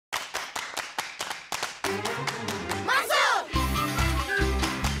Mansour!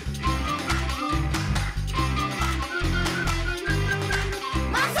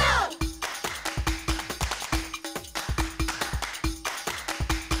 Mansour!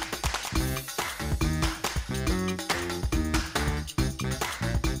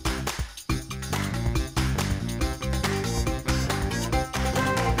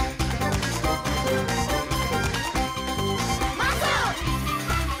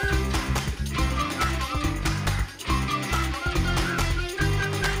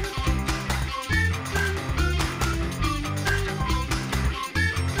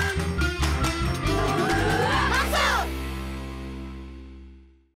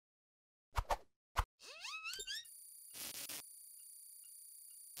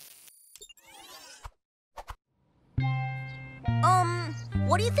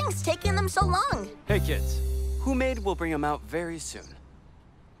 What do you think's taking them so long? Hey kids, who made will bring him out very soon.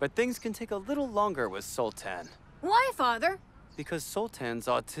 But things can take a little longer with Sultan. Why, Father? Because Sultan's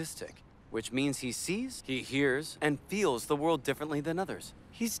autistic, which means he sees, he hears, and feels the world differently than others.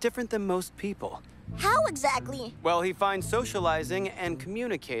 He's different than most people. How exactly? Well, he finds socializing and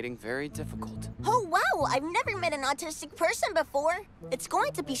communicating very difficult. Oh, wow! I've never met an autistic person before. It's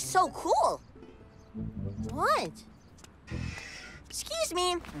going to be so cool. What? Excuse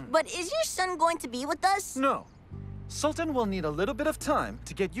me, but is your son going to be with us? No. Sultan will need a little bit of time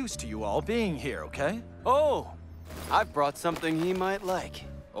to get used to you all being here, okay? Oh, I've brought something he might like.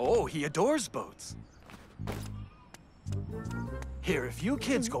 Oh, he adores boats. Here, if you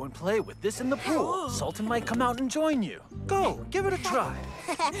kids go and play with this in the pool, Sultan might come out and join you. Go, give it a try.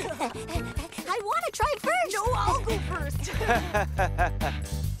 I want to try first. No, I'll go first.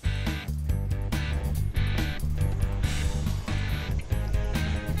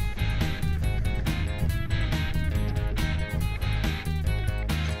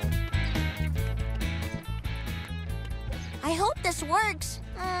 I hope this works.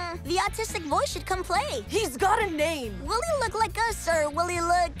 The autistic boy should come play. He's got a name. Will he look like us, or will he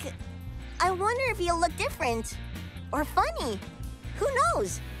look... I wonder if he'll look different. Or funny. Who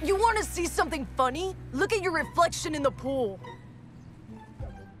knows? You want to see something funny? Look at your reflection in the pool.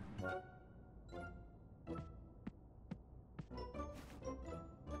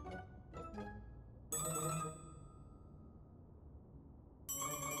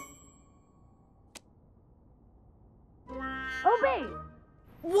 Obaid!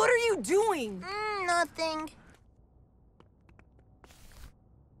 What are you doing? Nothing.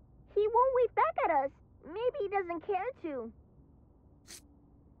 He won't wave back at us. Maybe he doesn't care to.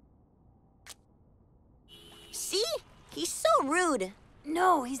 See? He's so rude.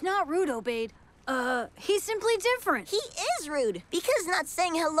 No, he's not rude, Obaid. He's simply different. He is rude, because not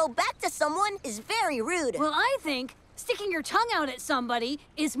saying hello back to someone is very rude. Well, I think sticking your tongue out at somebody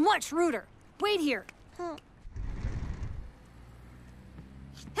is much ruder. Wait here.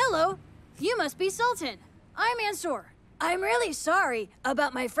 Hello, you must be Sultan. I'm Mansour. I'm really sorry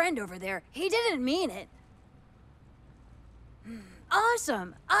about my friend over there. He didn't mean it.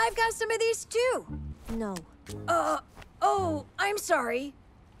 Awesome. I've got some of these too. No. Oh, I'm sorry.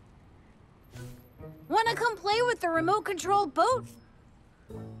 Wanna come play with the remote-controlled boat?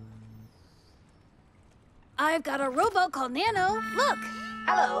 I've got a rowboat called Nano. Look.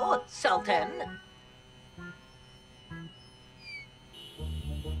 Hello, Sultan.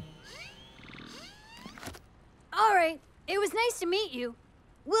 All right, it was nice to meet you.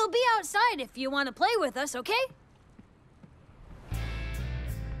 We'll be outside if you want to play with us, okay?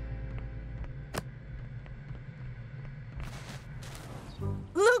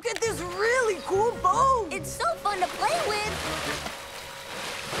 Look at this really cool boat! It's so fun to play with!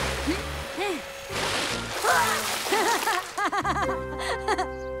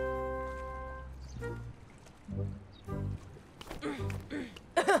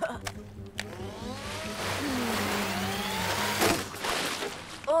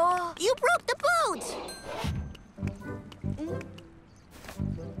 Oh, you broke the boat!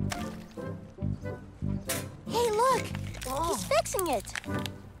 Hey, look! He's fixing it.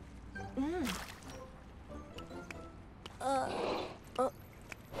 Oh!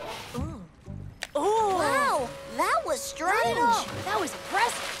 Wow, that was strange. That was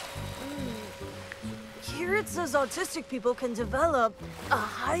impressive. Here it says autistic people can develop a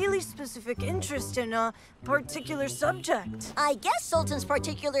highly specific interest in a particular subject. I guess Sultan's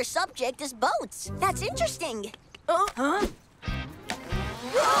particular subject is boats. That's interesting. Huh?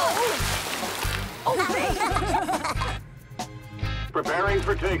 Preparing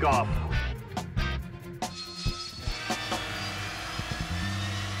for takeoff.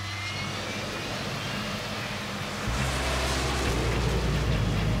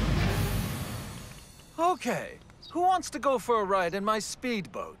 Okay, who wants to go for a ride in my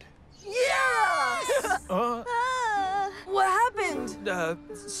speedboat? Yeah! What happened?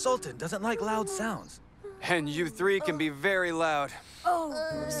 Sultan doesn't like loud sounds. And you three can be very loud. Oh,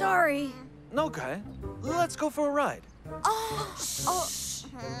 sorry. Okay, let's go for a ride.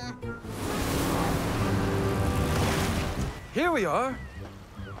 Here we are.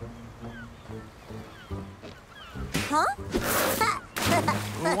 Huh?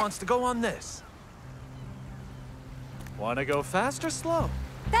 Who wants to go on this? Want to go fast or slow?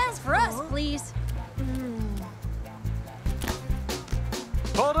 Fast for us, please.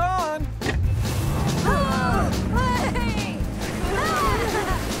 Hold on! Hey!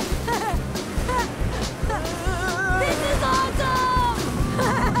 This is awesome!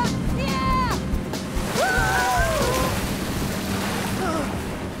 Yeah!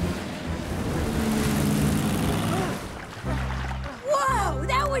 Whoa,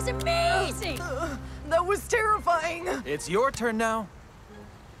 that was amazing! That was terrifying. It's your turn now.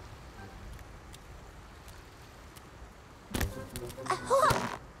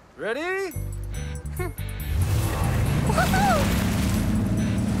 Ready? Woohoo!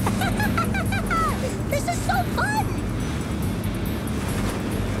 This is so fun!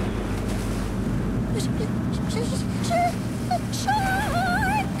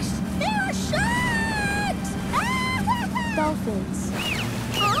 Sharks! There are sharks! Dolphins.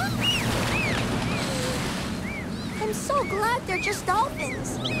 Huh? I'm so glad they're just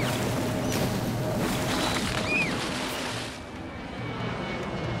dolphins.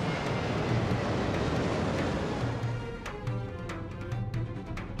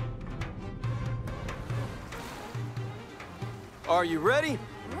 Are you ready?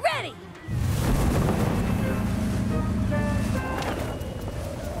 Ready!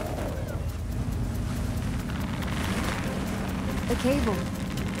 The cable.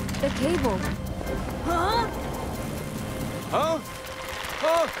 The cable. Huh? Huh?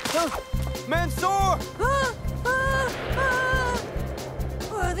 Mansour!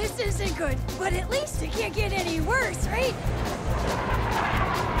 Oh, this isn't good, but at least it can't get any worse, right?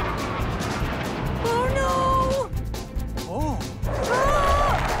 Oh no! Oh.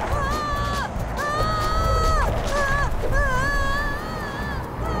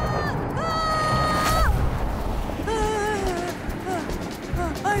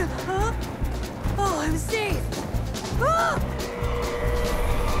 Oh, I'm safe.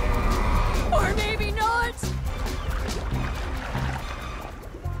 Or maybe not.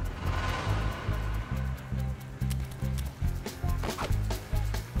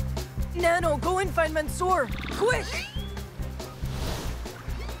 Nano, go and find Mansour. Quick!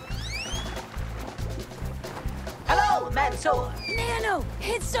 Hello, Mansour. Nano,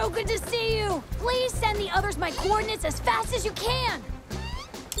 it's so good to see you. Please send the others my coordinates as fast as you can.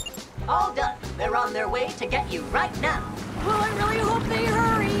 All done. They're on their way to get you right now. Well, I really hope they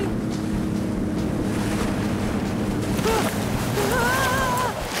hurry.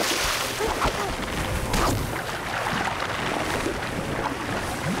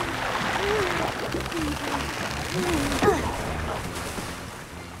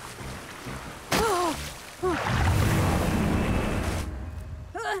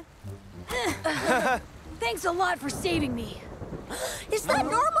 Thanks a lot for saving me. Is that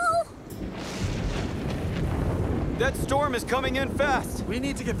normal? That storm is coming in fast. We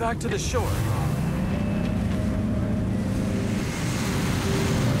need to get back to the shore.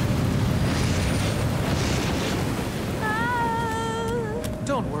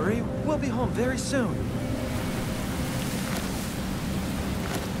 Don't worry, we'll be home very soon.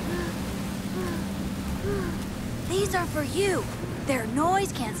 These are for you. They're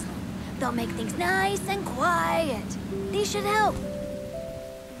noise canceling. They'll make things nice and quiet. These should help.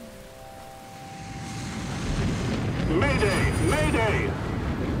 Mayday! Mayday!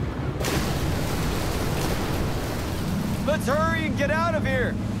 Let's hurry and get out of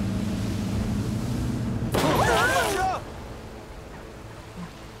here.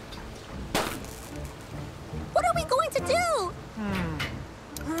 What are we going to do?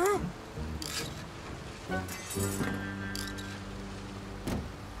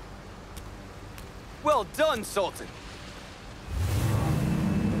 Well done, Sultan.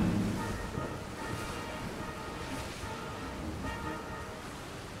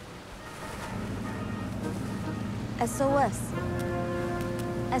 SOS.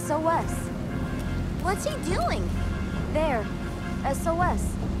 SOS. What's he doing? There. SOS.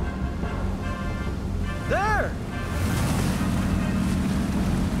 There!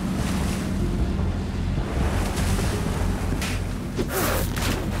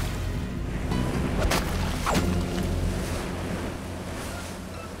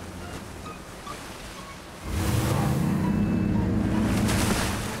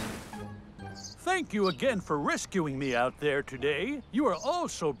 Thank you again for rescuing me out there today. You are all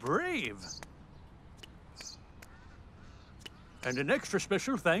so brave. And an extra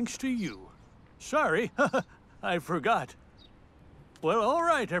special thanks to you. Sorry, I forgot. Well, all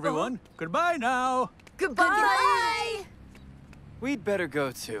right, everyone. Goodbye now. Goodbye! We'd better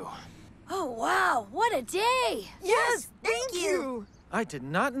go too. Oh, wow, what a day! Yes, thank you! I did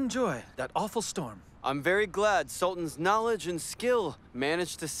not enjoy that awful storm. I'm very glad Sultan's knowledge and skill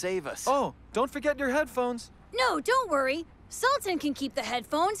managed to save us. Oh, don't forget your headphones. No, don't worry. Sultan can keep the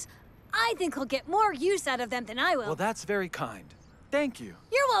headphones. I think he'll get more use out of them than I will. Well, that's very kind. Thank you.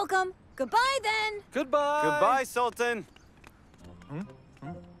 You're welcome. Goodbye, then. Goodbye. Goodbye, Sultan.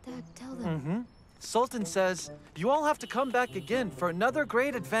 Dad, tell them. Sultan says you all have to come back again for another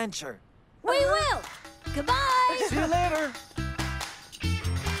great adventure. We will. Goodbye. See you later.